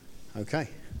Okay,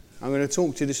 I'm going to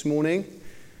talk to you this morning.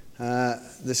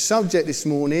 The subject this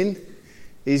morning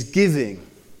is giving.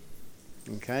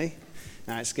 Okay,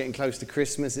 now it's getting close to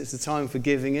Christmas. It's the time for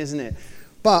giving, isn't it?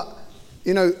 But,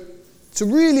 to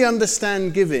really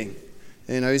understand giving,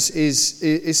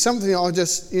 is something that I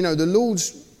just, the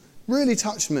Lord's really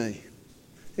touched me.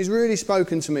 He's really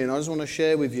spoken to me, and I just want to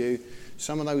share with you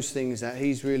some of those things that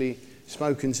He's really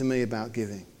spoken to me about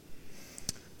giving.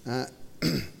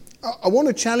 I want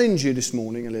to challenge you this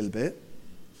morning a little bit.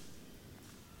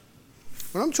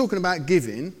 When I'm talking about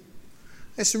giving,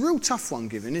 it's a real tough one,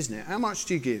 giving, isn't it? How much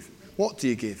do you give? What do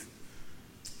you give?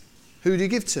 Who do you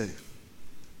give to?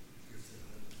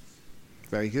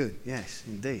 Very good. Yes,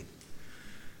 indeed.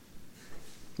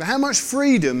 But how much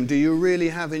freedom do you really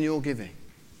have in your giving?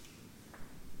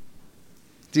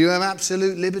 Do you have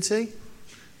absolute liberty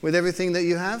with everything that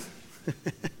you have?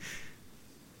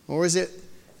 Or is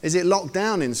it locked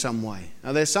down in some way?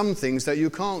 Are there some things that you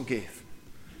can't give?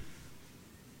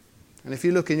 And if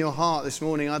you look in your heart this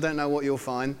morning, I don't know what you'll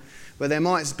find, but there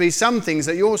might be some things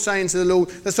that you're saying to the Lord,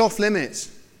 that's off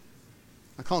limits.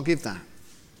 I can't give that.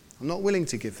 I'm not willing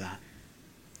to give that.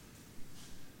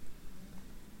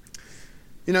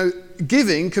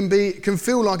 Giving can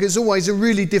feel like it's always a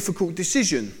really difficult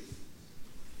decision.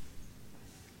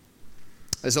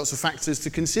 There's lots of factors to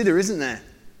consider, isn't there?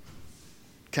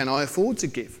 Can I afford to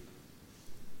give?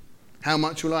 How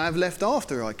much will I have left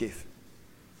after I give?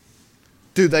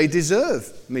 Do they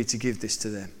deserve me to give this to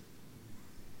them?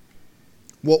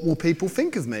 What will people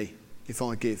think of me if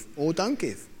I give or don't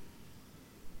give?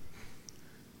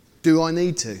 Do I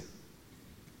need to?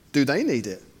 Do they need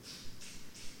it?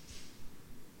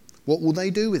 What will they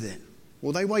do with it?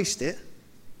 Will they waste it?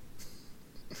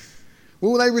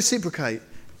 Will they reciprocate?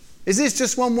 Is this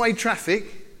just one-way traffic?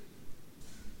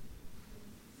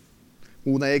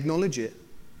 Will they acknowledge it?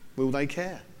 Will they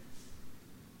care?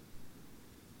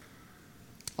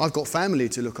 I've got family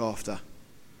to look after.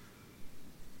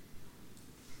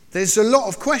 There's a lot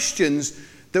of questions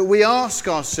that we ask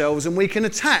ourselves and we can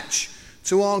attach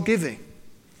to our giving.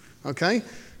 Okay?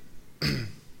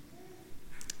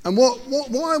 And what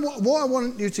I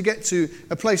want you to get to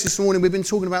a place this morning, we've been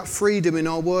talking about freedom in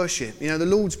our worship. The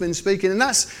Lord's been speaking, and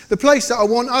that's the place that I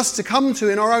want us to come to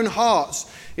in our own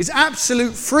hearts, is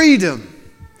absolute freedom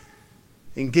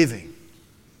in giving.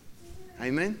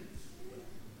 Amen?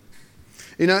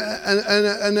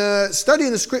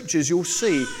 Studying the scriptures, you'll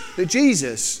see that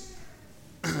Jesus,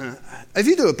 if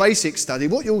you do a basic study,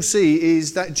 what you'll see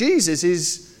is that Jesus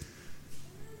is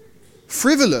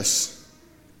frivolous.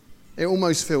 It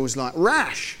almost feels like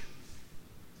rash,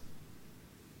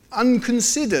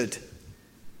 unconsidered,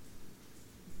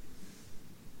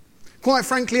 quite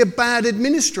frankly, a bad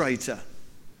administrator.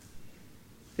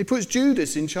 He puts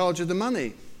Judas in charge of the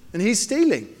money, and he's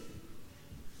stealing.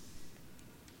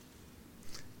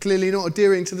 Clearly not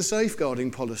adhering to the safeguarding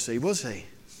policy, was he?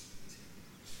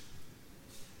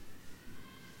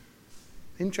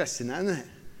 Interesting, isn't it?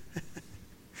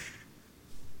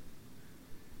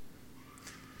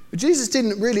 But Jesus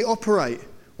didn't really operate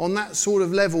on that sort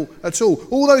of level at all.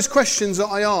 All those questions that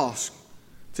I ask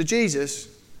to Jesus,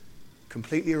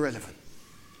 completely irrelevant.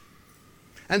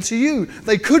 And to you,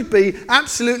 they could be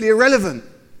absolutely irrelevant.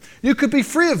 You could be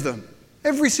free of them,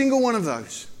 every single one of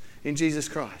those, in Jesus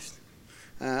Christ.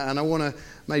 And I want to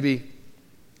maybe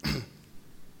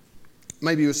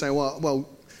you'll say, well,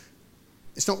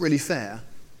 it's not really fair,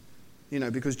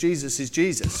 because Jesus is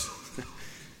Jesus.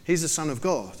 He's the Son of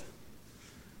God.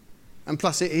 And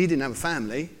plus, he didn't have a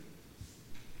family.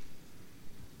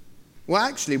 Well,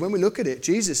 actually, when we look at it,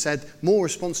 Jesus had more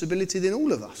responsibility than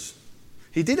all of us.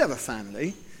 He did have a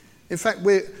family. In fact,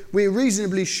 we're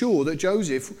reasonably sure that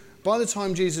Joseph, by the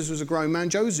time Jesus was a grown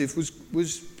man, Joseph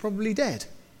was probably dead.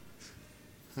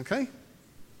 Okay?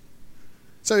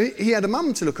 So he had a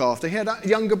mum to look after. He had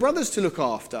younger brothers to look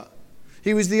after.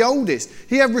 He was the oldest.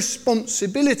 He had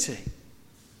responsibility.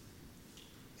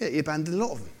 Yeah, he abandoned a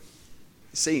lot of them.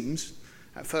 It seems,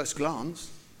 at first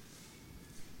glance.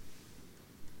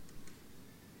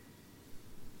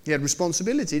 He had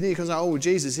responsibility, didn't he? Because,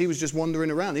 Jesus, he was just wandering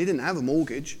around. He didn't have a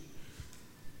mortgage.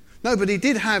 No, but he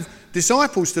did have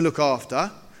disciples to look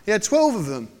after. He had 12 of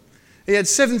them. He had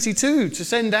 72 to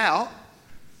send out.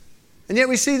 And yet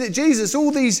we see that Jesus,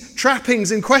 all these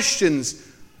trappings and questions,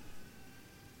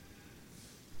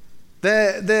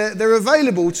 they're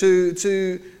available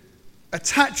to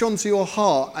attach onto your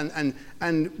heart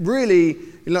and really,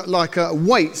 like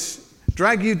weights,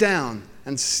 drag you down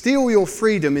and steal your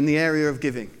freedom in the area of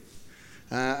giving.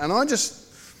 And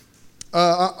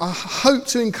I hope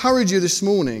to encourage you this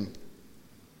morning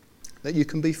that you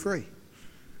can be free.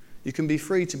 You can be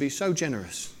free to be so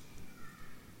generous.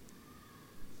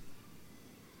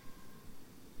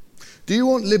 Do you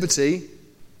want liberty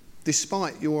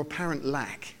despite your apparent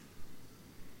lack?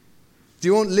 Do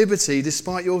you want liberty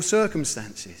despite your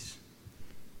circumstances?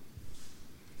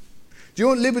 Do you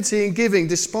want liberty in giving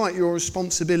despite your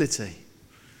responsibility?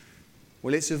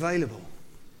 Well, it's available,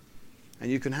 and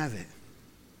you can have it.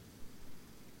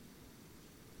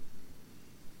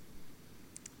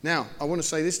 Now, I want to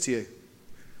say this to you.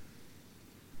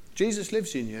 Jesus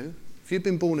lives in you. If you've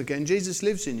been born again, Jesus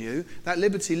lives in you. That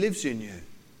liberty lives in you.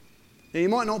 Now, you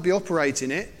might not be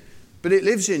operating it, but it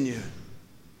lives in you.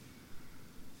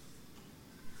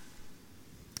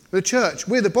 The church,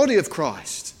 we're the body of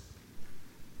Christ.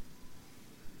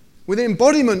 We're the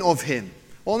embodiment of him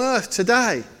on earth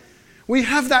today. We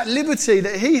have that liberty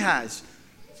that he has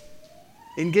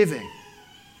in giving.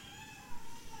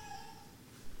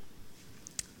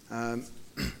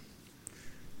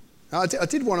 I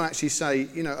did want to actually say,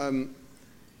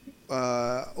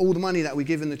 all the money that we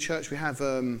give in the church, we have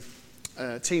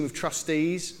a team of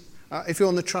trustees. If you're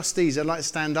on the trustees, I'd like to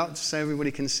stand up so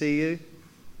everybody can see you.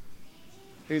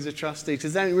 Who's a trustee?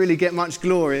 Because they don't really get much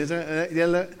glory. So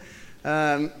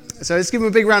let's give them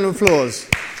a big round of applause.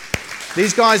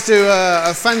 These guys do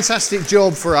a fantastic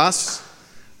job for us.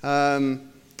 Not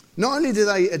only do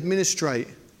they administrate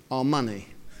our money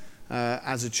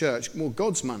as a church, well,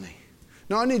 God's money.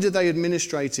 Not only do they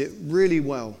administrate it really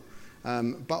well,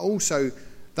 but also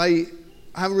they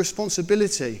have a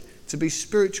responsibility to be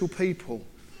spiritual people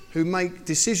who make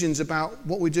decisions about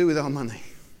what we do with our money.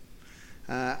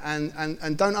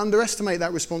 And don't underestimate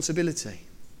that responsibility.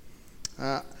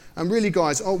 And really,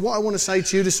 guys, what I want to say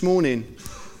to you this morning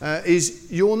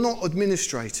is you're not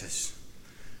administrators.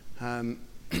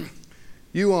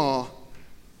 You are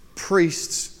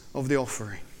priests of the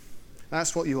offering.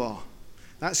 That's what you are.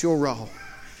 That's your role.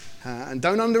 And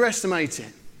don't underestimate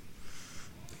it.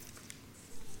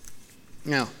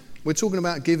 Now, we're talking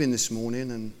about giving this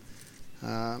morning,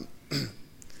 and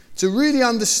to really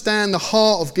understand the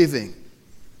heart of giving,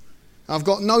 I've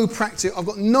got no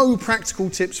practical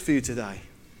tips for you today.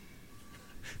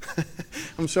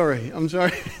 I'm sorry,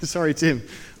 Tim.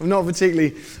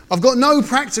 I've got no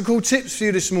practical tips for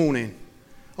you this morning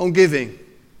on giving.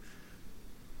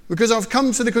 Because I've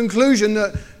come to the conclusion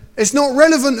that it's not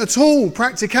relevant at all,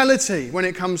 practicality, when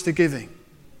it comes to giving.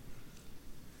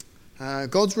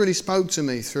 God's really spoke to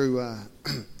me through a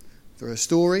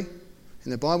story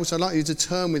in the Bible. So I'd like you to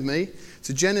turn with me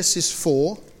to Genesis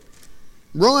 4,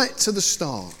 right to the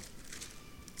start.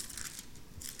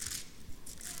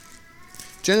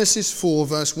 Genesis 4,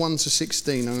 verse 1 to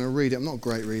 16. I'm going to read it. I'm not a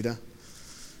great reader,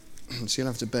 so you'll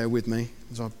have to bear with me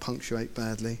as I punctuate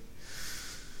badly.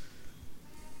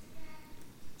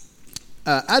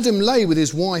 Adam lay with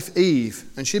his wife Eve,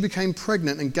 and she became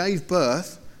pregnant and gave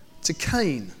birth to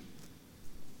Cain.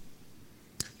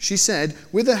 She said,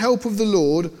 "With the help of the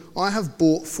Lord, I have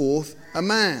brought forth a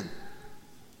man."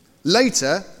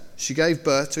 Later, she gave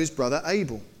birth to his brother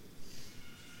Abel.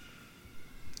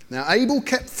 Now Abel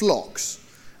kept flocks,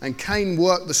 and Cain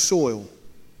worked the soil.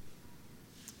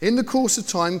 In the course of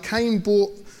time, Cain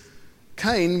brought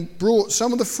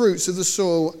some of the fruits of the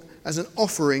soil as an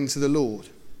offering to the Lord.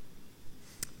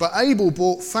 But Abel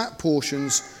brought fat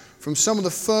portions from some of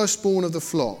the firstborn of the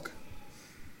flock.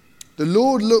 The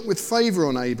Lord looked with favour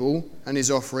on Abel and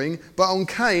his offering, but on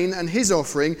Cain and his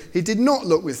offering he did not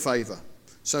look with favour.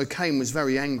 So Cain was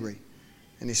very angry,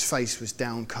 and his face was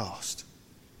downcast.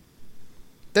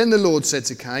 Then the Lord said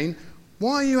to Cain,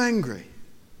 "Why are you angry?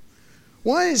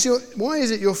 Why is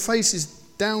it your face is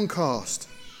downcast?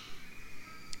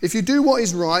 If you do what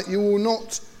is right, you will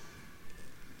not...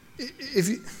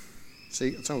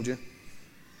 See, I told you.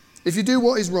 If you do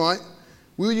what is right,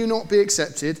 will you not be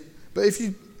accepted? But if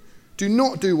you do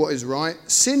not do what is right,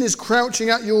 sin is crouching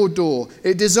at your door.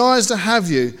 It desires to have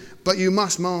you, but you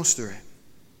must master it."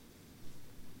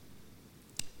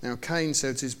 Now Cain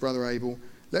said to his brother Abel,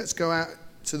 "Let's go out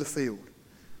to the field."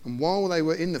 And while they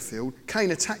were in the field,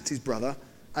 Cain attacked his brother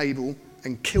Abel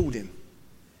and killed him.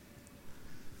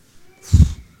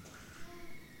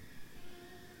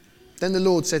 Then the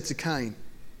Lord said to Cain,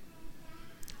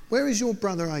 "Where is your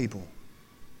brother Abel?"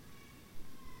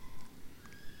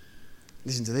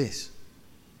 Listen to this.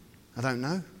 "I don't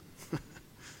know."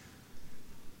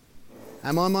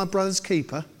 "Am I my brother's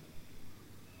keeper?"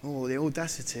 Oh, the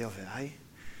audacity of it, eh?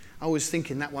 I was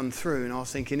thinking that one through, and I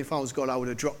was thinking, if I was God, I would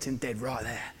have dropped him dead right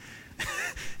there.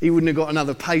 He wouldn't have got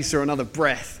another pace or another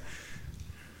breath.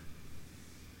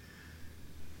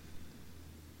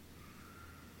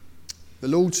 The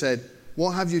Lord said,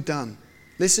 "What have you done?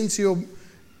 Listen to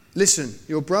Listen,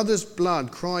 your brother's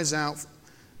blood cries out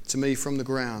to me from the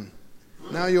ground.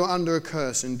 Now you're under a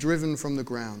curse and driven from the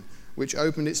ground, which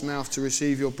opened its mouth to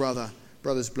receive your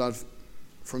brother's blood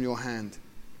from your hand.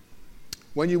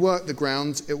 When you work the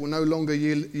ground, it will no longer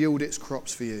yield its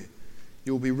crops for you.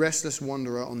 You will be restless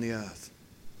wanderer on the earth.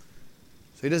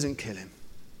 So he doesn't kill him.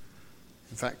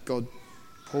 In fact, God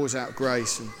pours out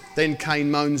grace. And then Cain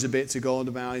moans a bit to God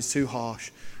about it's too harsh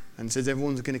and says,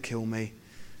 everyone's going to kill me.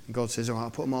 And God says, all right,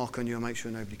 I'll put a mark on you and make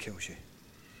sure nobody kills you.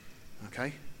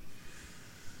 Okay?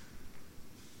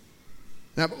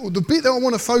 Now, the bit that I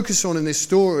want to focus on in this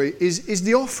story is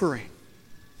the offering.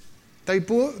 They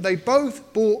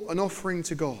both brought an offering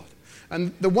to God.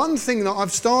 And the one thing that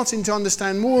I've started to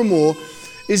understand more and more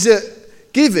is that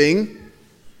giving,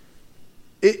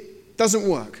 it doesn't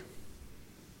work.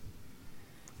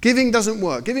 Giving doesn't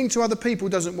work. Giving to other people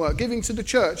doesn't work. Giving to the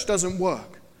church doesn't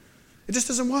work. It just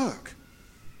doesn't work.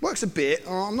 It works a bit.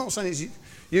 I'm not saying it's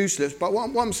useless, but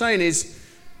what I'm saying is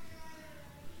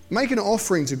making an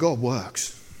offering to God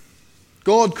works.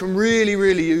 God can really,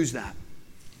 really use that.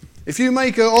 If you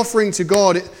make an offering to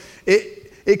God,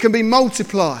 it can be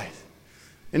multiplied.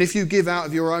 And if you give out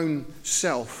of your own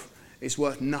self, it's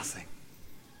worth nothing.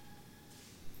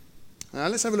 Now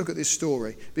let's have a look at this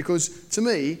story, because to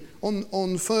me,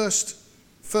 on first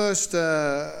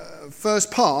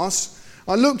pass,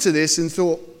 I looked at this and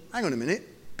thought, hang on a minute,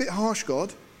 bit harsh,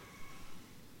 God,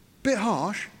 bit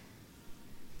harsh.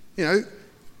 You know,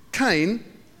 Cain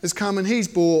has come and he's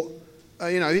bought.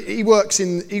 He works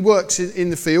in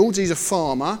the fields. He's a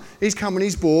farmer. He's come and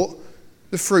he's bought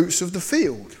the fruits of the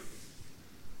field.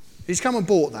 He's come and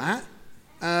bought that,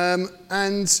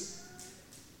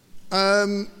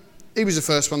 he was the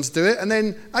first one to do it. And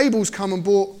then Abel's come and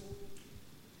bought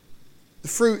the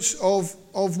fruits of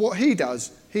what he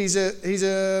does. He's a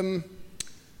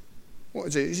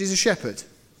shepherd.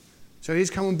 So he's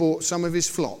come and bought some of his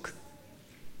flock.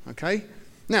 Okay?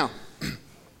 Now,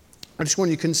 I just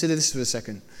want you to consider this for a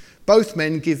second. Both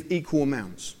men give equal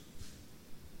amounts.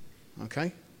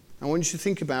 Okay? I want you to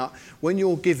think about when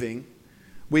you're giving,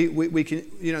 we can,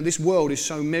 this world is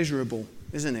so measurable,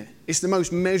 isn't it? It's the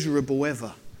most measurable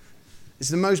ever. It's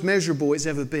the most measurable it's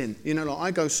ever been. Like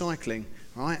I go cycling,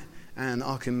 right? And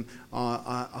I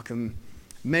can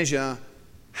measure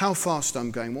how fast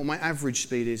I'm going, what my average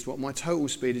speed is, what my total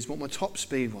speed is, what my top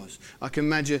speed was. I can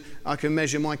measure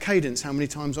my cadence, how many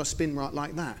times I spin right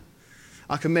like that.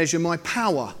 I can measure my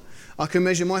power. I can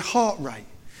measure my heart rate.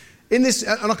 And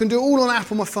I can do it all on an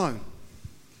app on my phone.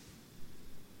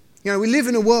 We live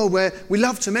in a world where we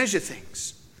love to measure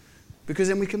things because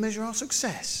then we can measure our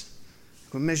success.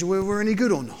 We can measure whether we're any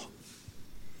good or not.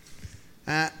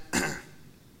 And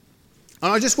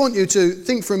I just want you to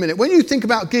think for a minute. When you think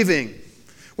about giving,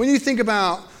 when you think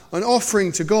about an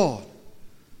offering to God,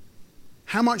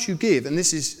 how much you give, and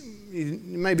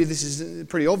maybe this is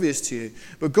pretty obvious to you,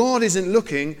 but God isn't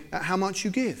looking at how much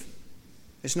you give.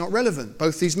 It's not relevant.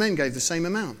 Both these men gave the same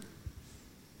amount.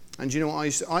 And you know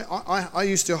what, I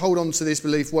used to hold on to this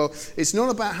belief, well, it's not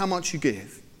about how much you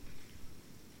give.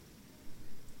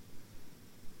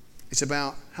 It's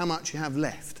about how much you have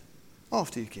left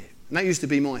after you give. And that used to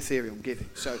be my theory on giving.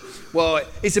 So,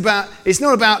 it's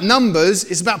not about numbers,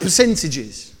 it's about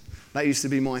percentages. That used to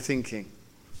be my thinking.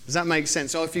 Does that make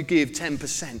sense? So if you give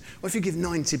 10%, or if you give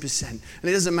 90%, and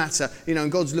it doesn't matter,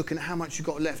 and God's looking at how much you've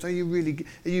got left, are you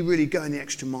really going the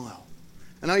extra mile?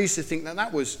 And I used to think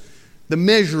that was the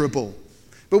measurable.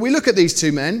 But we look at these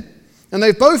two men, and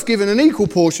they've both given an equal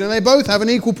portion, and they both have an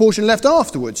equal portion left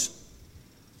afterwards.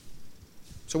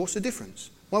 So what's the difference?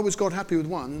 Why was God happy with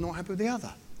one and not happy with the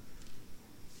other?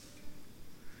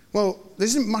 Well, there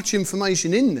isn't much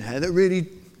information in there that really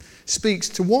speaks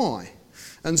to why.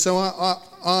 And so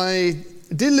I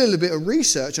did a little bit of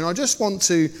research, and I just want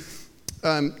to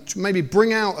maybe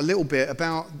bring out a little bit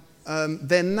about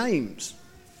their names.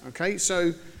 Okay,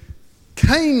 so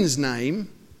Cain's name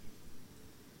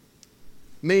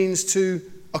means to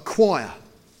acquire.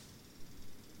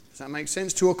 Does that make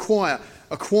sense? To acquire,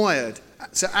 acquired,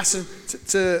 to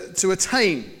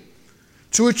attain,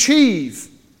 to achieve,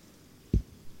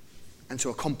 and to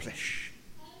accomplish.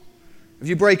 If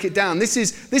you break it down, this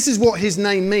is what his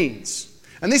name means.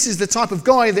 And this is the type of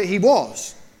guy that he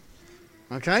was.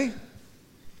 Okay?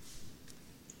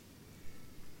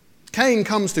 Cain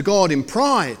comes to God in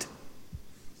pride.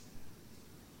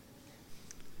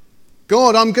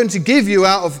 God, I'm going to give you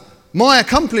out of my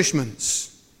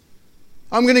accomplishments.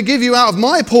 I'm going to give you out of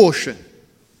my portion.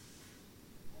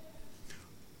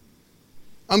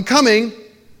 I'm coming.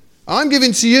 I'm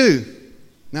giving to you.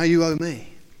 Now you owe me.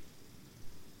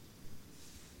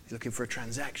 He's looking for a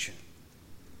transaction.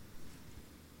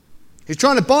 He's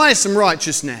trying to buy some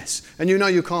righteousness, and you know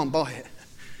you can't buy it.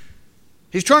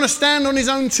 He's trying to stand on his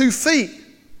own 2 feet.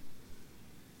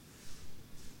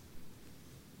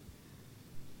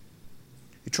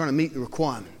 He's trying to meet the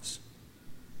requirements.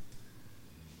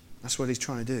 That's what he's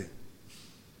trying to do.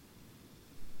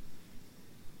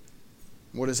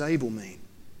 What does Abel mean?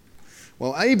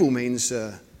 Well, Abel means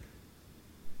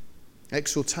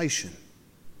exaltation,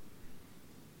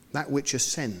 that which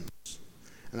ascends.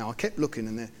 And I kept looking,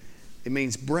 and it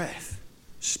means breath,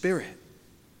 spirit.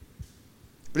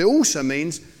 But it also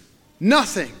means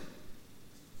nothing.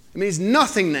 It means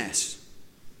nothingness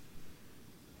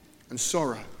and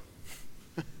sorrow.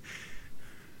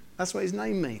 That's what his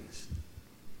name means.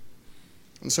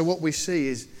 And so what we see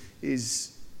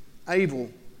is Abel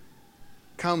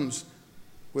comes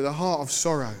with a heart of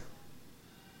sorrow,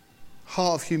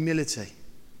 heart of humility.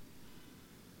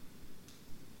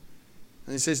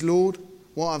 And he says, Lord,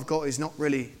 what I've got is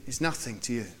nothing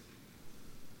to you.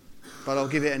 But I'll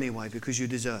give it anyway because you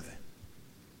deserve it.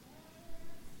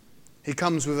 He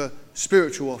comes with a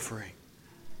spiritual offering,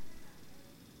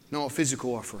 not a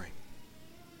physical offering.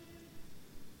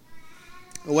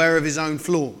 Aware of his own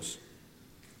flaws.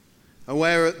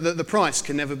 Aware that the price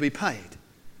can never be paid.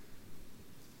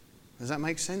 Does that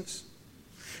make sense?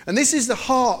 And this is the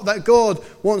heart that God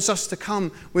wants us to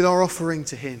come with our offering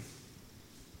to him.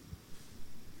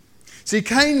 See,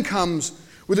 Cain comes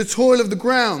with the toil of the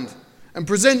ground and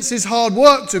presents his hard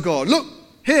work to God. Look,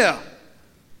 here.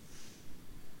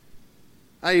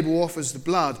 Abel offers the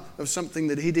blood of something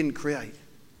that he didn't create.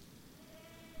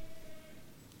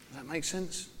 Does that make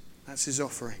sense? That's his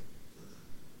offering.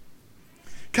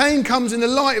 Cain comes in the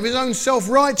light of his own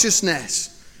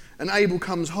self-righteousness, and Abel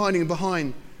comes hiding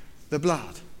behind the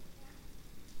blood.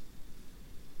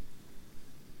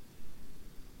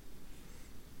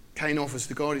 Cain offers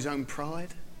to God his own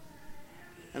pride,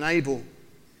 and Abel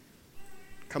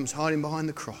comes hiding behind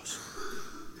the cross.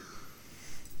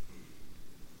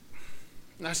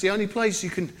 And that's the only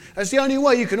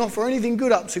way you can offer anything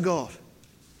good up to God.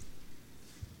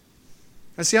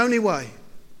 That's the only way.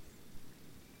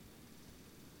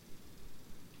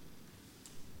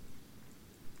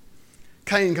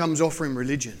 Cain comes offering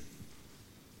religion.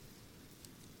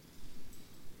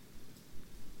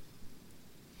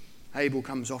 Abel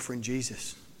comes offering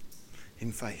Jesus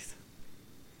in faith.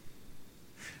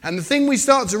 And the thing we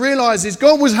start to realize is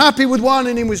God was happy with one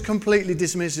and he was completely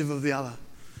dismissive of the other.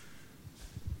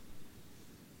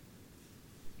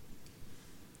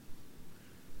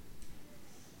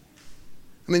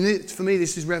 I mean, for me,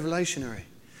 this is revelationary.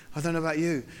 I don't know about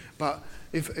you, but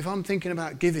if I'm thinking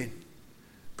about giving,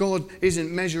 God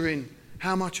isn't measuring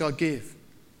how much I give.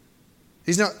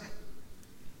 He's not.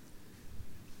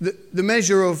 The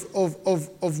measure of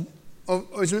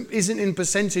isn't in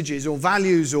percentages or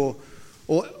values or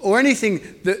anything.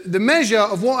 The measure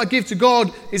of what I give to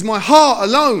God is my heart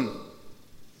alone.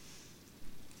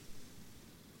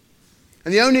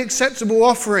 And the only acceptable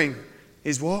offering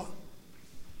is what?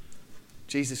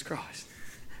 Jesus Christ.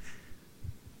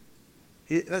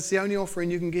 That's the only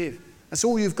offering you can give. That's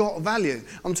all you've got of value.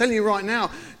 I'm telling you right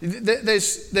now,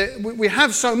 we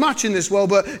have so much in this world,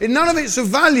 but none of it's of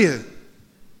value.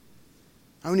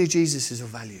 Only Jesus is of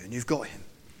value, and you've got him.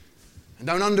 And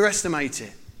don't underestimate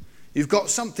it. You've got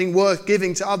something worth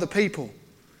giving to other people.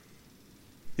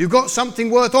 You've got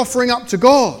something worth offering up to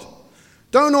God.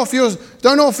 Don't offer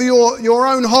your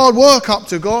own hard work up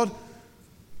to God.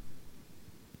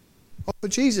 Offer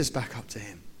Jesus back up to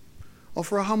him.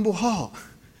 Offer a humble heart.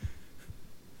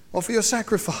 Offer your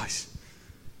sacrifice.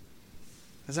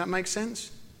 Does that make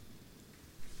sense?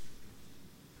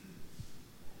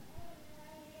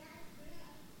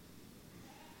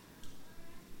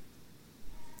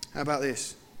 How about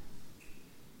this?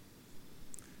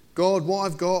 God, what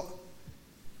I've got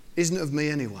isn't of me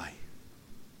anyway.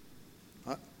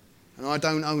 And I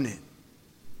don't own it.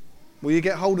 Will you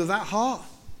get hold of that heart?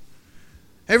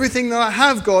 Everything that I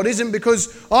have, God, isn't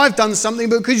because I've done something,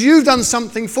 but because you've done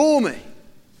something for me.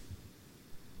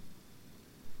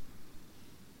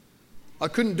 I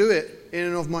couldn't do it in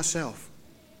and of myself.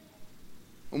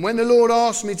 And when the Lord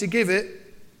asked me to give it,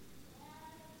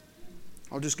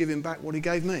 I'll just give him back what he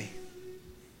gave me.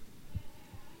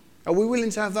 Are we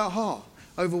willing to have that heart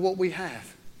over what we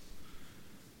have?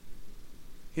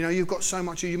 You know, you've got so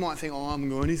much, you might think, I haven't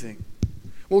got anything.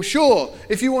 Well, sure,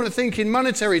 if you want to think in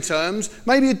monetary terms,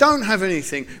 maybe you don't have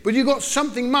anything, but you've got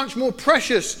something much more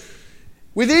precious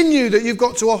within you that you've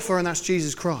got to offer, and that's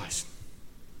Jesus Christ.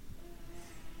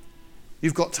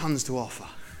 You've got tons to offer.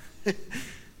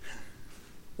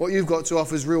 What you've got to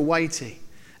offer is real weighty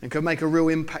and can make a real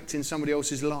impact in somebody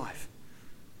else's life.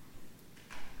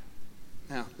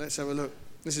 Now, let's have a look.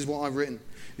 This is what I've written.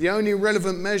 The only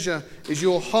relevant measure is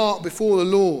your heart before the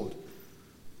Lord.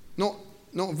 Not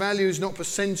values, not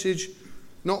percentage,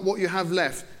 not what you have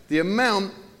left. The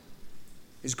amount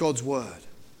is God's word.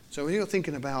 So when you're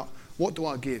thinking about, what do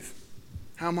I give?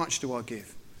 How much do I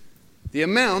give? The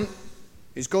amount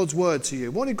is God's word to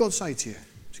you. What did God say to you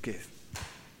to give?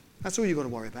 That's all you've got to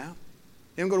worry about.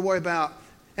 You haven't got to worry about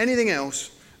anything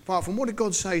else apart from what did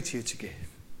God say to you to give.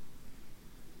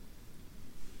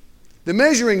 The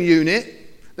measuring unit,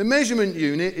 the measurement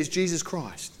unit is Jesus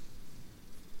Christ.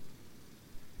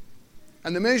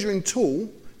 And the measuring tool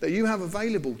that you have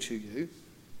available to you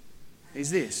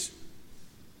is this.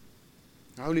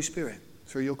 The Holy Spirit,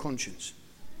 through your conscience.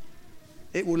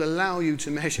 It will allow you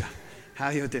to measure how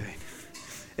you're doing.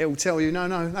 It will tell you,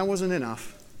 no, that wasn't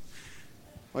enough.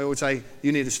 Or it will say,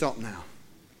 you need to stop now.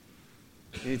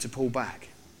 You need to pull back.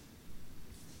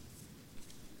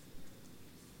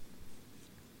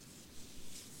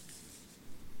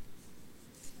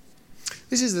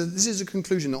 This is the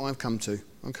conclusion that I've come to,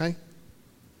 okay?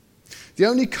 The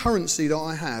only currency that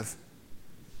I have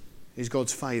is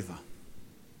God's favour.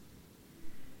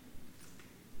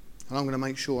 And I'm going to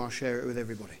make sure I share it with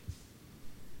everybody.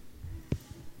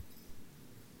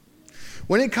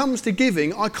 When it comes to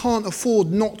giving, I can't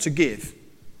afford not to give.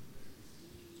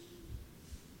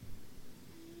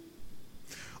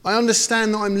 I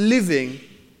understand that I'm living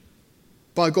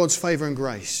by God's favour and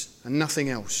grace and nothing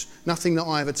else. Nothing that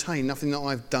I have attained, nothing that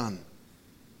I've done.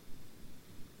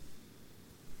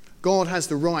 God has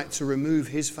the right to remove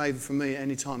his favour from me at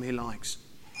any time he likes.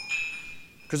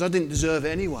 Because I didn't deserve it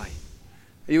anyway.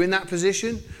 Are you in that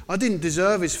position? I didn't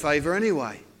deserve his favour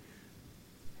anyway.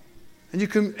 And he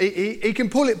can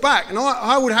pull it back. And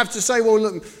I would have to say, well,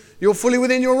 look, you're fully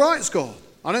within your rights, God.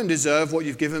 I don't deserve what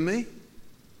you've given me.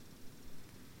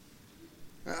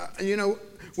 And you know,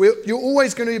 you're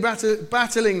always going to be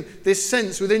battling this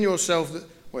sense within yourself that,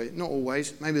 well, not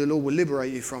always, maybe the Lord will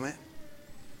liberate you from it.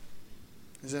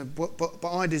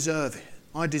 But I deserve it.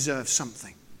 I deserve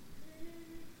something.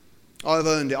 I've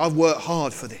earned it. I've worked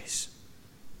hard for this.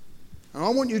 And I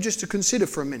want you just to consider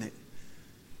for a minute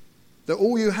that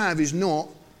all you have is not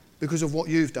because of what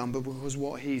you've done, but because of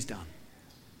what he's done.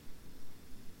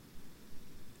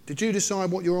 Did you decide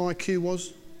what your IQ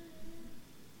was?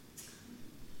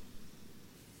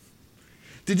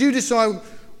 Did you decide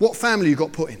what family you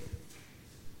got put in?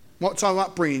 What type of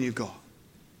upbringing you got?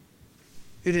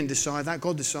 You didn't decide that.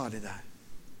 God decided that.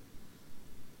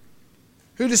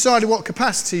 Who decided what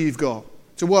capacity you've got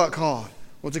to work hard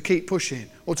or to keep pushing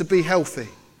or to be healthy?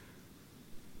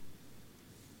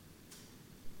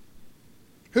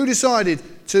 Who decided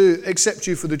to accept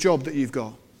you for the job that you've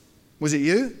got? Was it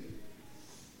you?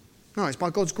 No, it's by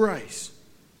God's grace.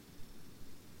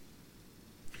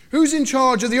 Who's in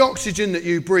charge of the oxygen that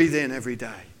you breathe in every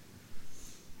day?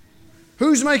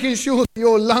 Who's making sure that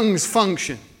your lungs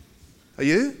function? Are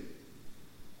you?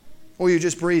 Or are you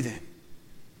just breathing?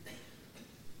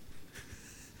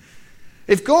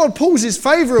 If God pulls his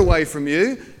favour away from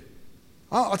you,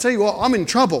 I'll tell you what, I'm in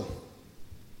trouble.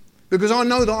 Because I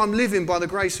know that I'm living by the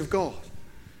grace of God.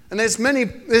 And there's many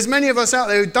of us out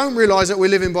there who don't realise that we're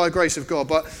living by the grace of God.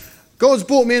 But God's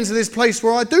brought me into this place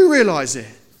where I do realise it.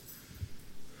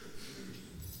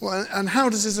 Well, and how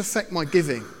does this affect my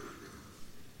giving?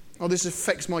 Oh, this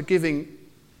affects my giving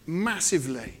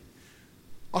massively.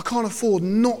 I can't afford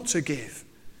not to give.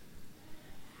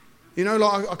 You know,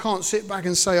 like I can't sit back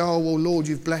and say, oh, well, Lord,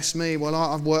 you've blessed me. Well,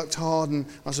 I've worked hard and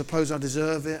I suppose I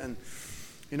deserve it. And,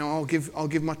 you know, I'll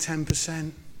give my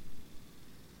 10%.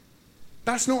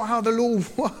 That's not how the law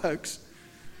works.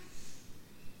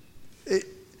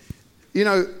 You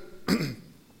know,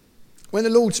 when the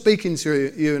Lord's speaking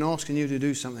to you and asking you to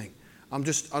do something, I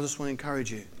just want to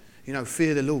encourage you. You know,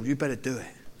 fear the Lord. You better do it.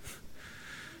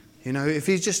 You know, if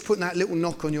he's just putting that little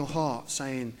knock on your heart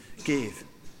saying, give.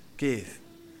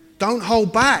 Don't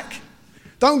hold back.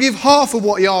 Don't give half of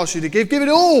what he asks you to give. Give it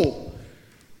all.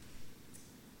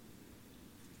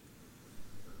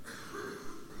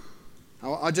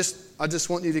 I just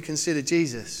want you to consider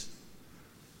Jesus.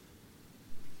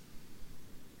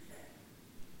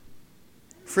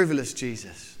 Frivolous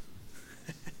Jesus.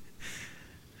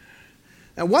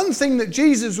 Now, one thing that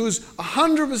Jesus was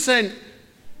 100%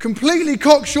 completely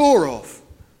cocksure of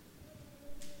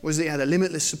was that he had a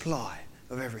limitless supply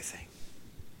of everything.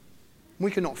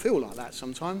 We cannot feel like that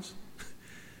sometimes.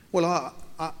 Well,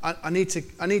 I need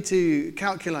to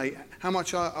calculate how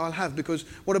much I'll have because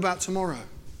what about tomorrow?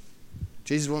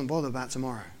 Jesus wasn't bothered about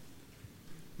tomorrow.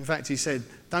 In fact, he said,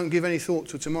 don't give any thought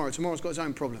to tomorrow. Tomorrow's got its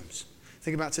own problems.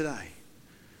 Think about today.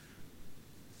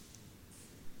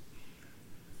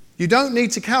 You don't need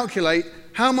to calculate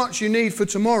how much you need for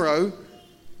tomorrow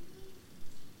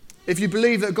if you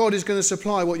believe that God is going to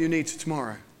supply what you need for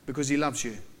tomorrow because he loves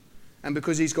you and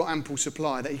because he's got ample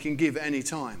supply that he can give at any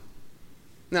time.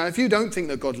 Now, if you don't think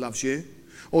that God loves you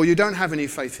or you don't have any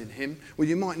faith in him, well,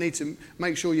 you might need to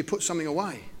make sure you put something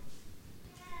away.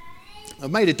 I've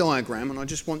made a diagram and I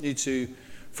just want you to,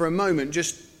 for a moment,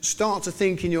 just start to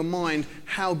think in your mind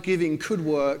how giving could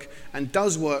work and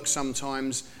does work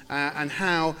sometimes and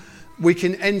how we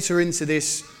can enter into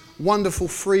this wonderful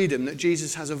freedom that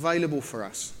Jesus has available for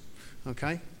us.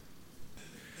 Okay?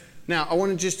 Now, I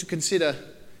want to consider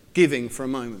giving for a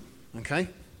moment. Okay?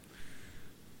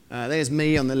 There's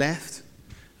me on the left,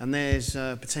 and there's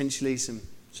potentially some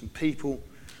people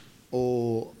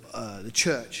or the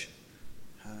church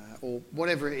or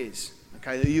whatever it is,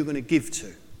 okay, that you're going to give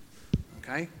to.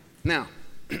 Okay? Now,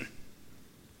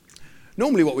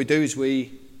 normally what we do is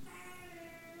we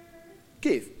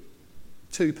give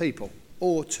to people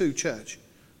or to church.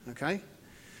 Okay?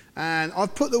 And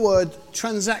I've put the word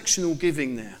transactional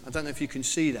giving there. I don't know if you can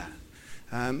see that.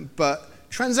 But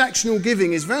transactional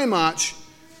giving is very much,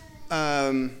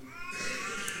 there's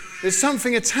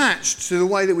something attached to the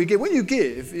way that we give. When you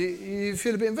give, you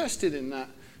feel a bit invested in that.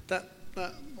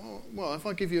 Well, if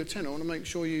I give you a tenner, I want to make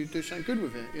sure you do something good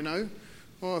with it, you know.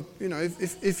 Or, you know,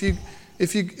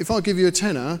 if I give you a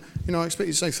tenner, you know, I expect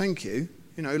you to say thank you.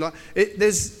 You know, like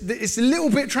it's a little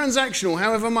bit transactional,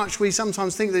 however much we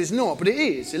sometimes think that it's not, but it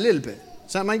is a little bit.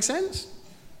 Does that make sense?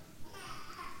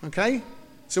 Okay?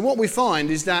 So what we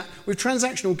find is that with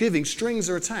transactional giving, strings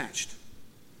are attached.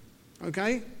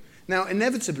 Okay? Now,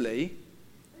 inevitably,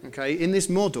 okay, in this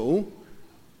model,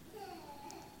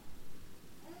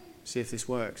 see if this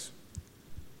works.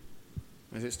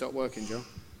 Has it stopped working, Joe?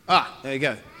 Ah, there you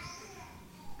go.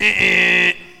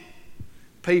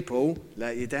 People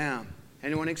let you down.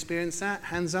 Anyone experience that?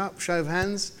 Hands up, show of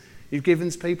hands. You've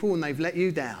given to people and they've let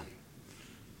you down.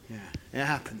 Yeah, it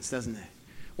happens, doesn't it?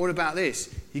 What about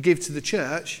this? You give to the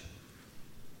church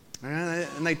and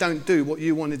they don't do what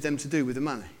you wanted them to do with the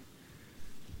money.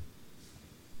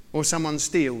 Or someone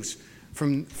steals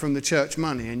from the church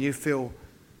money and you feel,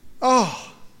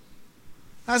 oh,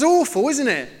 that's awful, isn't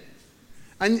it?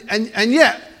 And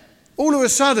yet, all of a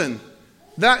sudden,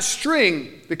 that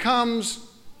string becomes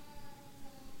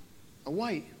a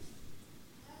weight.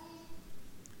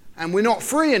 And we're not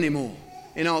free anymore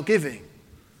in our giving.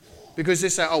 Because they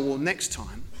say, oh, well, next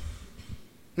time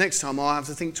I'll have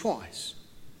to think twice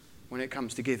when it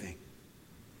comes to giving.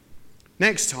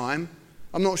 Next time,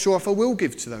 I'm not sure if I will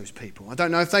give to those people. I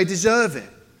don't know if they deserve it.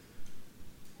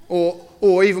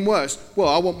 Or even worse, well,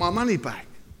 I want my money back.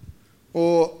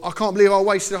 Or I can't believe I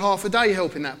wasted half a day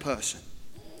helping that person.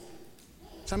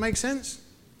 Does that make sense?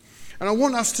 And I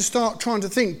want us to start trying to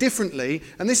think differently.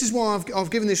 And this is why I've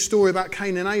given this story about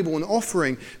Cain and Abel and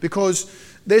offering, because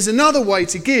there's another way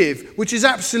to give, which is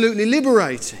absolutely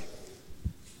liberating.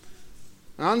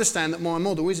 And I understand that my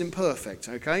model isn't perfect,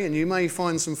 okay? And you may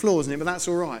find some flaws in it, but that's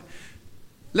all right.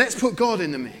 Let's put God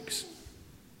in the mix.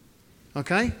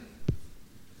 Okay?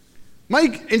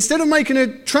 Instead of making a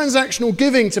transactional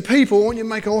giving to people, I want you to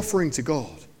make an offering to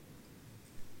God.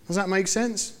 Does that make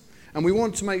sense? And we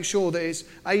want to make sure that it's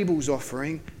Abel's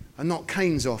offering and not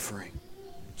Cain's offering.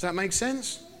 Does that make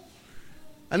sense?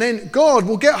 And then God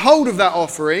will get hold of that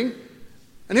offering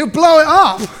and he'll blow it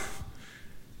up.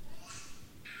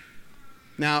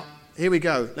 Now, here we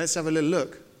go. Let's have a little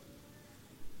look.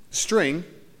 The string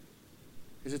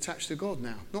is attached to God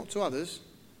now, not to others.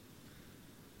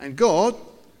 And God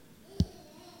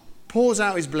pours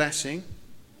out his blessing.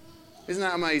 Isn't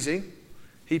that amazing?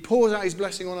 He pours out his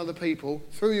blessing on other people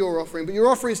through your offering, but your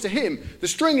offering is to him. The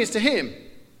string is to him.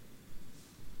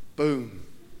 Boom.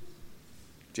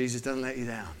 Jesus doesn't let you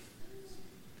down.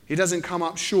 He doesn't come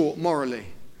up short morally.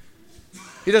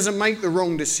 He doesn't make the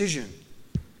wrong decision.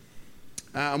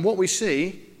 And what we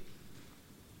see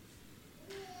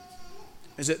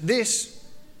is that this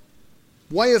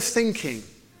way of thinking,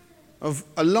 of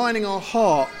aligning our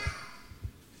heart,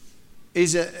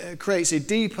 creates a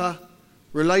deeper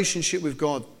relationship with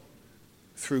God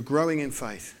through growing in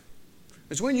faith.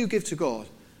 It's when you give to God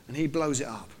and he blows it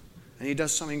up and he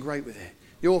does something great with it,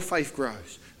 your faith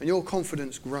grows and your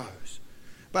confidence grows.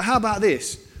 But how about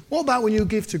this? What about when you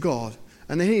give to God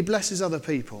and then he blesses other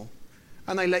people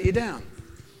and they let you down?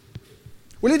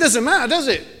 Well, it doesn't matter, does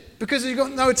it? Because you've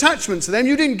got no attachment to them.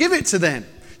 You didn't give it to them.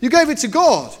 You gave it to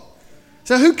God.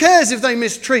 So who cares if they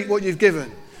mistreat what you've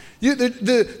given?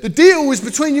 The deal was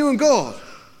between you and God.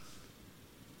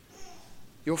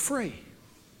 You're free.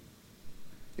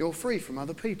 You're free from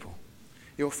other people.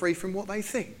 You're free from what they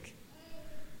think.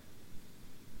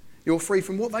 You're free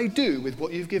from what they do with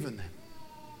what you've given them.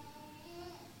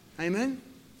 Amen?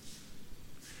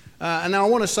 And now I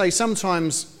want to say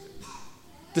sometimes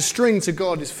the string to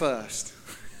God is first.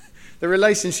 The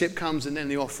relationship comes and then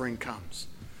the offering comes.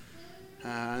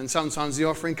 And sometimes the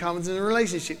offering comes and the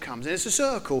relationship comes. And it's a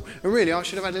circle. And really, I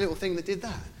should have had a little thing that did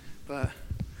that. But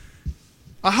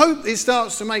I hope it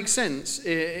starts to make sense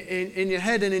in your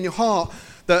head and in your heart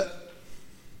that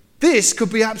this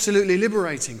could be absolutely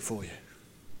liberating for you.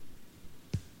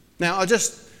 Now, I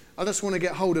just want to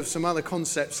get hold of some other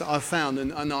concepts that I've found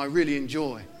and I really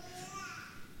enjoy.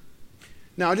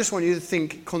 Now, I just want you to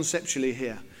think conceptually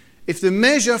here. If the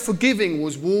measure for giving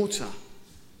was water,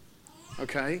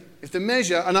 okay? If the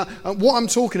measure, and what I'm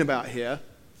talking about here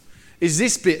is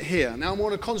this bit here. Now, I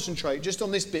want to concentrate just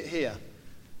on this bit here.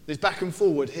 This back and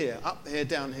forward here, up here,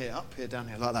 down here, up here, down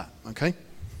here, like that, okay?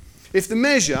 If the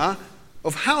measure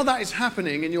of how that is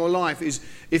happening in your life is,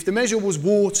 if the measure was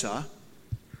water,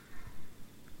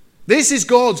 this is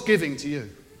God's giving to you.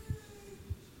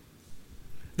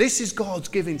 This is God's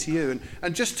giving to you.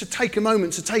 And just to take a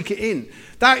moment to take it in,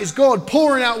 that is God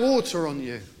pouring out water on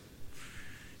you.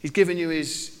 He's given you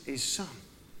his son,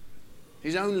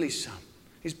 his only son,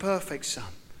 his perfect son.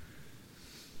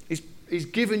 He's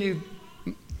given you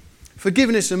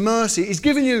forgiveness and mercy. He's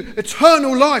given you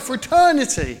eternal life for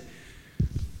eternity.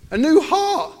 A new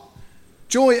heart,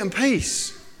 joy and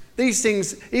peace. These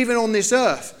things, even on this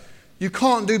earth, you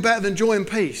can't do better than joy and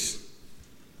peace.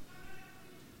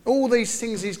 All these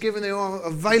things he's given, they are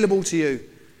available to you.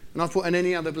 And I've put in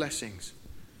any other blessings.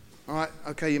 All right,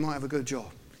 okay, you might have a good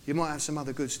job. You might have some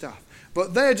other good stuff.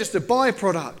 But they're just a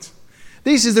byproduct.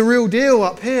 This is the real deal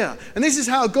up here. And this is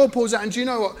how God pours out. And do you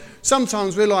know what?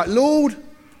 Sometimes we're like, Lord,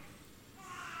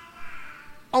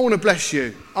 I want to bless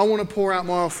you. I want to pour out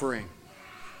my offering.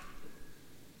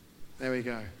 There we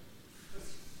go.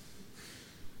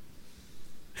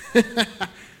 Does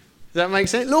that make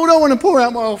sense? Lord, I want to pour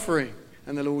out my offering.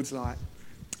 And the Lord's like,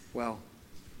 well,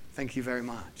 thank you very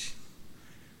much.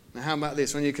 Now, how about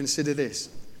this? When you consider this.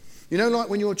 You know, like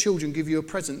when your children give you a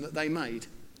present that they made?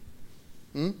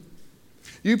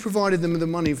 You provided them with the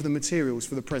money for the materials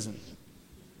for the present.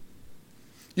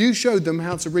 You showed them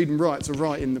how to read and write to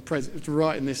write in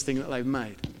this thing that they've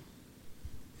made.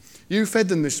 You fed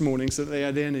them this morning so that they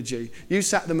had energy. You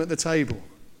sat them at the table.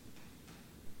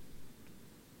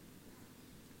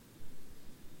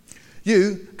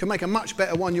 You can make a much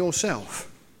better one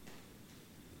yourself.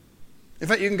 In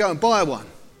fact, you can go and buy one.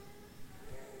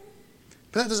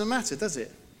 But that doesn't matter, does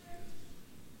it?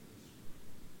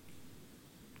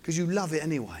 Because you love it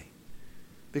anyway.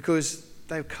 Because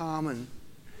they've come and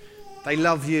they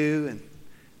love you and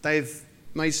they've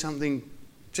made something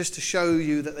just to show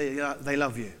you that they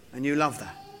love you and you love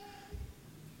that.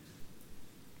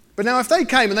 But now if they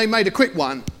came and they made a quick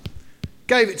one,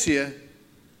 gave it to you,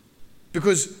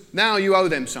 because now you owe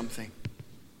them something,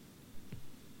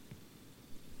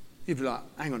 you'd be like,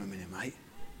 hang on a minute, mate.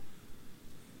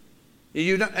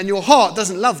 And your heart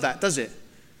doesn't love that, does it?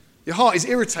 Your heart is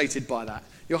irritated by that.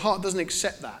 Your heart doesn't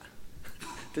accept that.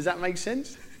 Does that make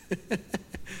sense?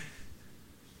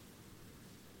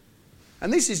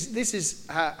 And this is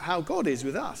how God is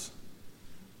with us.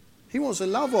 He wants a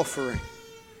love offering.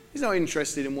 He's not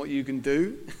interested in what you can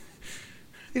do.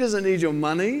 He doesn't need your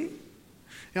money.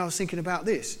 You know, I was thinking about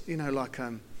this. You know, like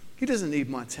he doesn't need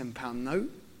my £10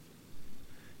 note.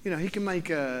 You know, he can make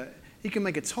a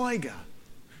tiger.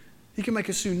 He can make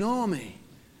a tsunami.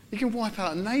 He can wipe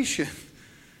out a nation.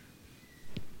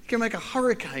 He can make a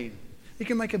hurricane. He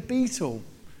can make a beetle.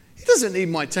 He doesn't need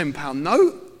my £10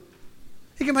 note.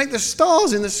 He can make the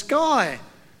stars in the sky.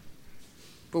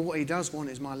 But what he does want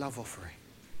is my love offering.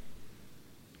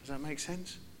 Does that make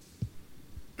sense?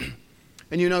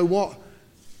 And you know what?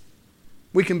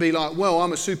 We can be like, well,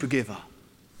 I'm a super giver.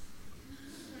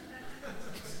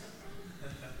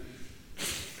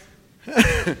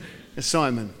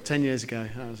 Simon, 10 years ago.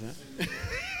 How was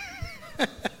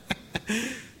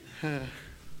that?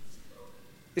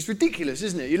 It's ridiculous,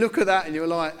 isn't it? You look at that and you're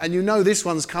like, and you know this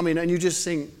one's coming and you just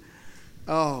think,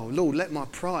 oh, Lord, let my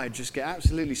pride just get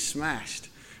absolutely smashed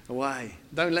away.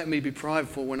 Don't let me be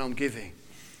prideful when I'm giving.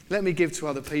 Let me give to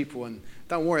other people and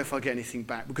don't worry if I get anything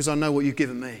back because I know what you've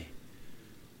given me.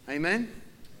 Amen?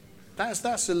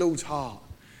 That's the Lord's heart.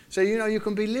 So, you know, you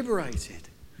can be liberated.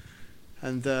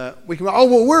 And we can go, oh,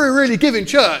 well, we're a really giving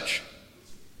church.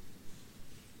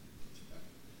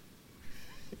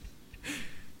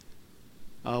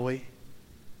 Are we?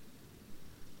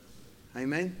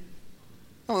 Amen?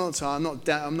 I'm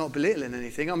not belittling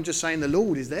anything. I'm just saying the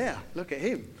Lord is there. Look at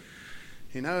him.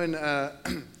 You know,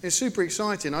 and it's super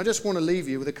exciting. I just want to leave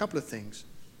you with a couple of things.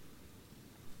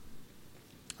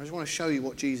 I just want to show you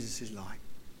what Jesus is like.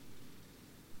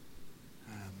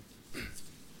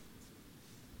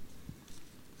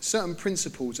 Certain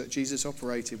principles that Jesus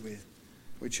operated with,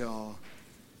 which are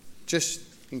just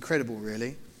incredible,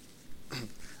 really.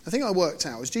 The thing I worked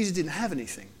out was Jesus didn't have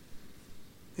anything.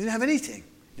 He didn't have anything.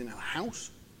 He didn't have a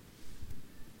house.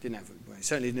 He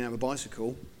certainly didn't have a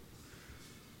bicycle.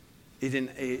 He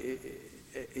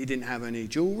didn't have any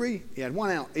jewelry. He had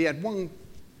one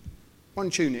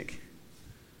tunic.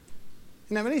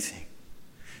 He didn't have anything.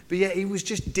 But yet he was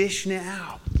just dishing it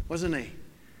out, wasn't he?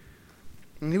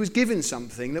 And he was given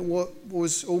something that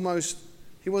was almost,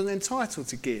 he wasn't entitled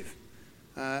to give.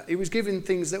 He was given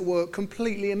things that were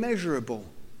completely immeasurable.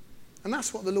 And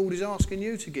that's what the Lord is asking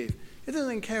you to give. He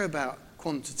doesn't care about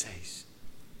quantities.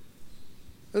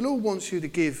 The Lord wants you to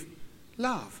give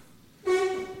love.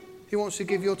 He wants to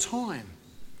give your time.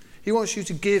 He wants you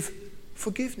to give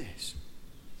forgiveness.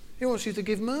 He wants you to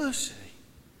give mercy.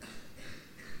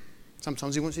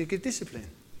 Sometimes he wants you to give discipline.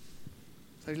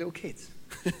 Those little kids.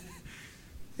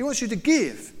 He wants you to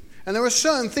give. And there are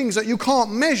certain things that you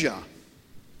can't measure.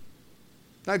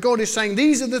 Now God is saying,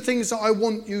 these are the things that I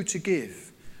want you to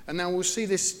give. And now we'll see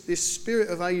this spirit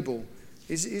of Abel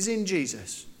is in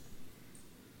Jesus.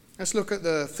 Let's look at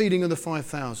the feeding of the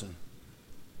 5,000.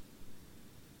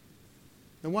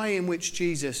 The way in which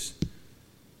Jesus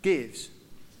gives.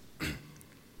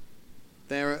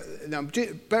 Now,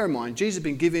 bear in mind, Jesus has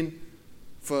been giving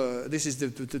for, this is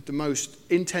the most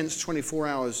intense 24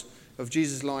 hours of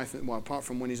Jesus' life, well, apart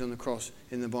from when he's on the cross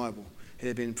in the Bible. He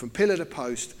had been from pillar to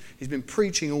post. He's been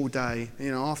preaching all day.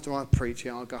 You know, after I preach,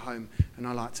 I'll go home and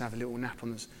I like to have a little nap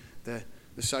on the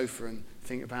sofa and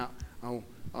think about, oh,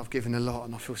 I've given a lot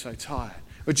and I feel so tired.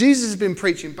 Well, Jesus has been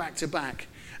preaching back to back,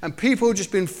 and people have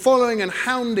just been following and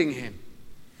hounding him.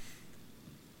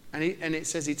 And it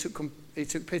says he took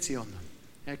pity on them.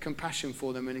 He had compassion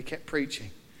for them, and he kept preaching.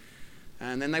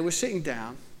 And then they were sitting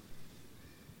down.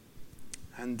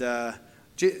 And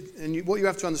what you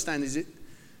have to understand is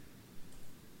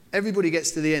everybody gets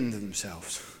to the end of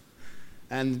themselves.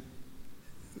 And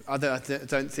I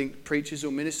don't think preachers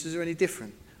or ministers are any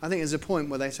different. I think there's a point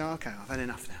where they say, okay, I've had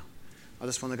enough now. I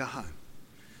just want to go home.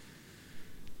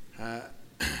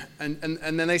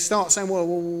 And then they start saying,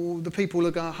 well, the people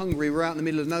are hungry. We're out in the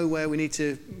middle of nowhere. We need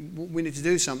to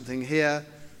do something here.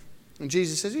 And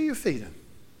Jesus says, you feed them.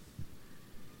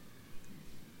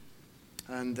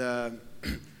 And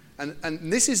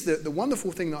this is the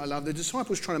wonderful thing that I love. The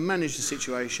disciples trying to manage the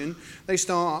situation. They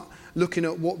start looking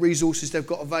at what resources they've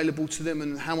got available to them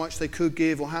and how much they could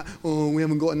give, or we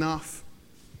haven't got enough.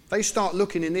 They start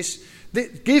looking in this.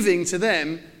 Giving to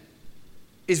them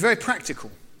is very practical.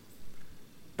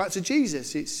 But to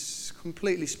Jesus, it's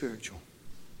completely spiritual.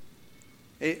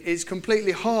 It's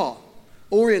completely heart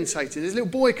orientated. This little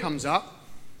boy comes up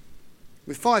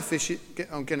with 5 fish.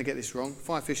 I'm going to get this wrong.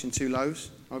 5 fish and 2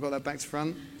 loaves. I've got that back to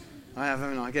front. I have,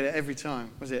 haven't I? I get it every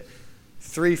time. Was it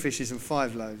 3 fishes and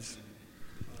 5 loaves?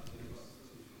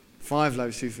 5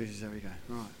 loaves, 2 fishes. There we go.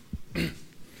 Right.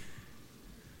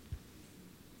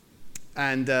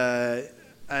 And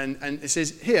it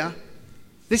says here,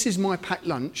 this is my packed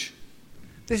lunch.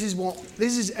 This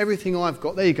is everything I've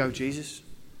got. There you go, Jesus.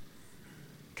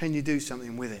 Can you do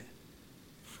something with it?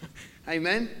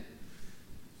 Amen.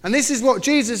 And this is what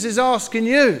Jesus is asking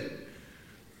you.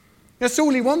 That's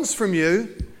all he wants from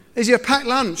you is your packed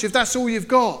lunch, if that's all you've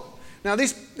got. Now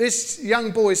this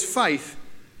young boy's faith,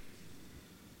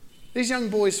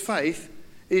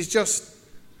 is just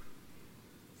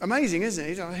amazing, isn't it?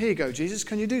 He's like, here you go, Jesus,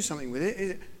 can you do something with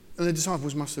it? And the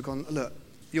disciples must have gone, look,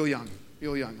 you're young,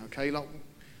 okay? Like,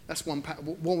 that's one pack.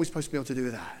 What are we supposed to be able to do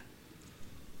with that?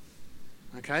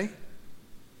 Okay?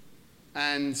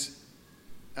 And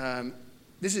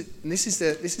this is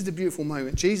the beautiful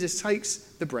moment. Jesus takes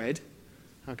the bread,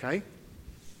 okay,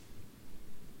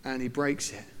 and he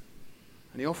breaks it,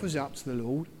 and he offers it up to the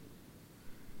Lord,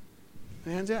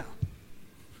 and he hands it out.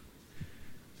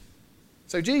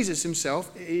 So Jesus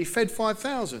himself, he fed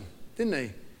 5,000, didn't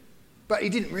he? But he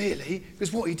didn't really,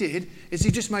 because what he did is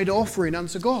he just made an offering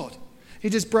unto God. He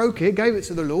just broke it, gave it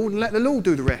to the Lord, and let the Lord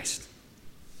do the rest.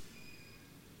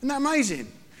 Isn't that amazing?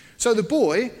 So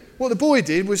what the boy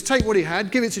did was take what he had,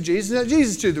 give it to Jesus, and let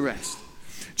Jesus do the rest.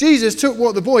 Jesus took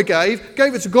what the boy gave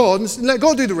it to God, and let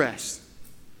God do the rest.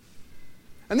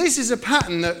 And this is a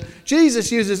pattern that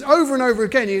Jesus uses over and over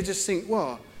again. You just think,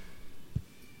 wow,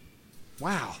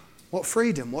 what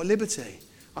freedom, what liberty.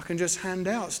 I can just hand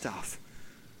out stuff.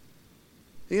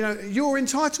 You know, you're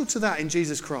entitled to that in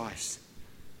Jesus Christ.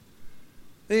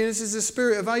 This is the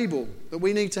spirit of Abel that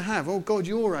we need to have. Oh, God,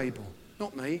 you're able,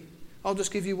 not me. I'll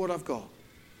just give you what I've got.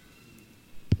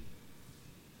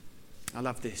 I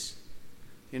love this.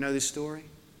 You know this story?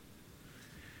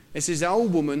 This is an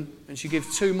old woman, and she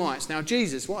gives 2 mites. Now,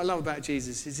 Jesus, what I love about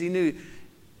Jesus is he knew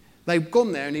they'd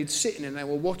gone there and he'd sitting and they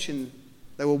were watching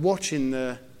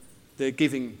the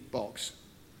giving box.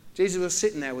 Jesus was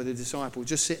sitting there with the disciples,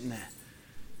 just sitting there,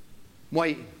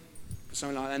 waiting for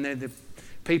something like that. And then the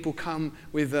people come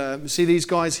with, see these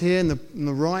guys here on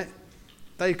the right?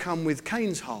 They come with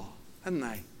Cain's heart, haven't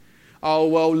they? Oh,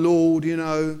 well, Lord,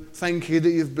 thank you that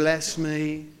you've blessed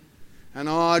me. And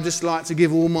I'd just like to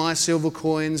give all my silver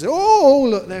coins. Oh,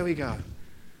 look, there we go.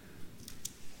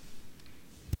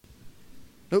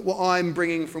 Look what I'm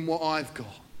bringing from what I've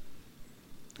got.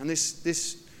 And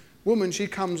this woman, she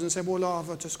comes and said, well,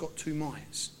 I've just got 2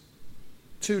 mites.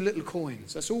 2 little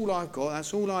coins. That's all I've got.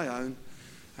 That's all I own.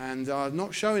 And I'm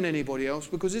not showing anybody else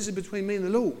because this is between me and the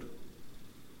Lord.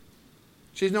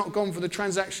 She's not gone for the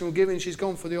transactional giving. She's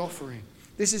gone for the offering.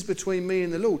 This is between me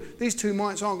and the Lord. These 2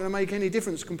 mites aren't going to make any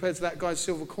difference compared to that guy's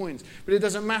silver coins. But it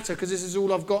doesn't matter because this is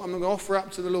all I've got. I'm going to offer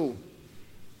up to the Lord.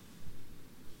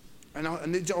 And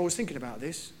I was thinking about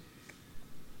this.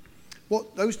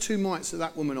 What those 2 mites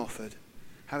that woman offered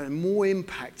had more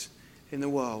impact in the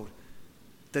world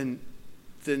than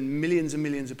millions and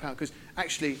millions of pounds. Because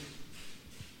actually,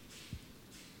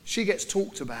 she gets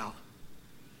talked about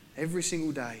every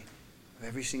single day of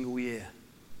every single year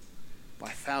by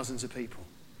thousands of people.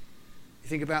 You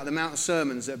think about the amount of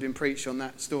sermons that have been preached on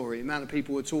that story, the amount of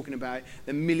people who are talking about it,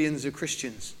 the millions of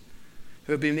Christians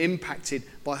who have been impacted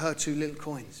by her 2 little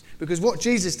coins. Because what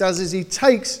Jesus does is he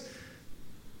takes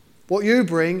what you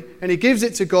bring and he gives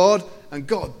it to God, and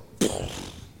God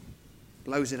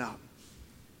blows it up.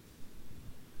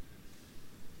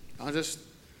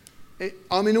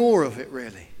 I'm in awe of it,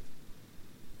 really.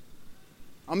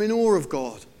 I'm in awe of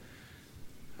God.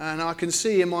 And I can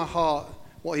see in my heart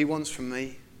what he wants from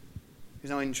me. He's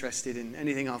not interested in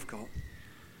anything I've got.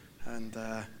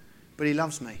 But he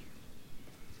loves me.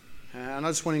 And I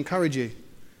just want to encourage you.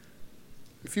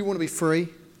 If you want to be free,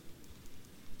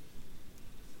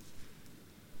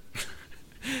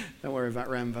 don't worry about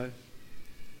Rambo.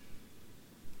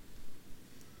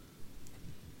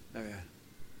 There we go.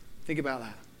 Think about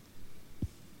that.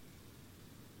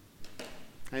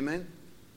 Amen.